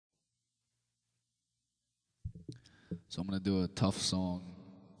So I'm gonna do a tough song.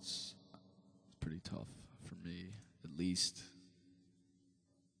 It's pretty tough for me, at least.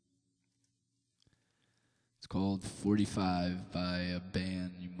 It's called 45 by a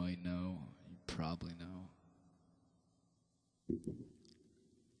band you might know. You probably know.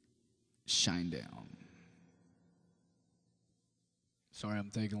 Shinedown. Sorry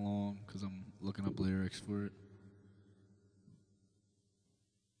I'm taking long because I'm looking up lyrics for it.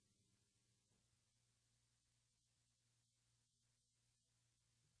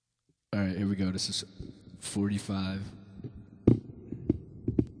 All right, here we go. This is 45.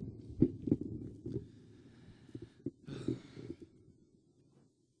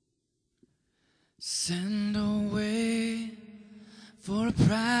 Send away for a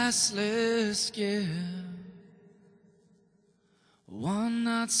priceless gift, one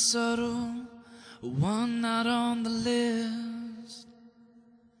not subtle, one not on the list.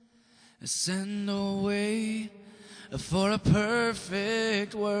 Send away for a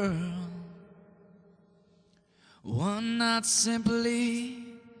perfect world, one not simply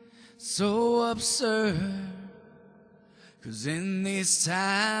so absurd. 'Cause in these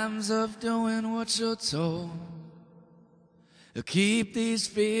times of doing what you're told, keep these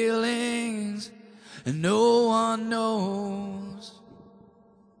feelings and no one knows.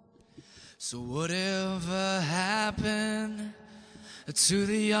 So whatever happened to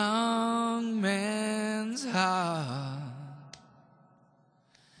the young man's heart,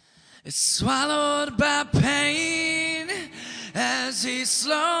 it's swallowed by pain as he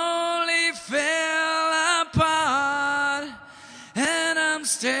slowly fell apart. And I'm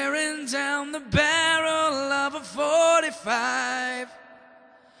staring down the barrel of a 45.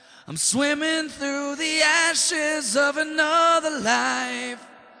 I'm swimming through the ashes of another life.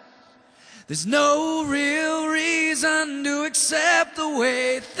 There's no real reason to accept the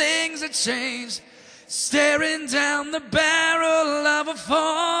way things have changed. Staring down the barrel of a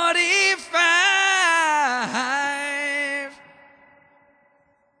 45.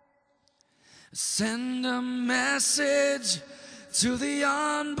 Send a message to the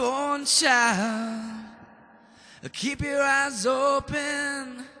unborn child. Keep your eyes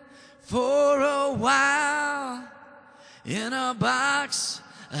open for a while. In a box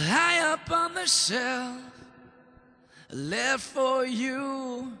high up on the shelf, left for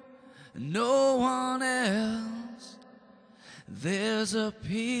you, no one else. There's a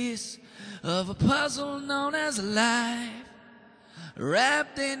piece of a puzzle known as life,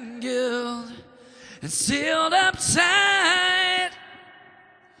 wrapped in guilt and sealed up tight.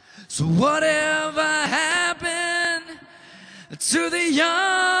 So whatever happened to the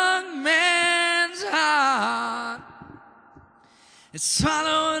young man's heart, it's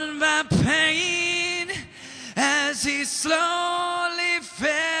swallowed by pain as he slowly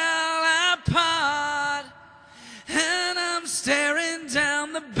fell apart. And I'm staring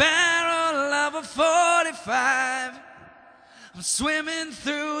down the barrel of a 45. I'm swimming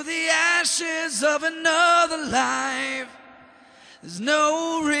through the ashes of another life. There's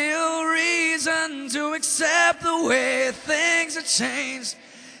no real reason to accept the way things have changed.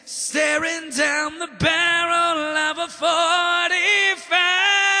 Staring down the barrel of a 45.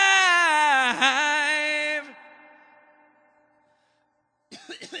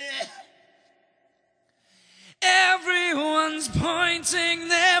 Everyone's pointing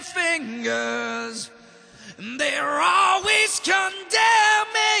their fingers, they're always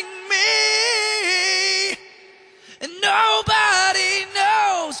condemning me, and nobody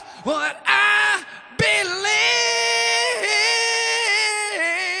knows what I believe.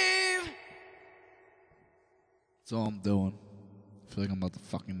 That's all I'm doing. I feel like I'm about to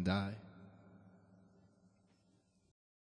fucking die.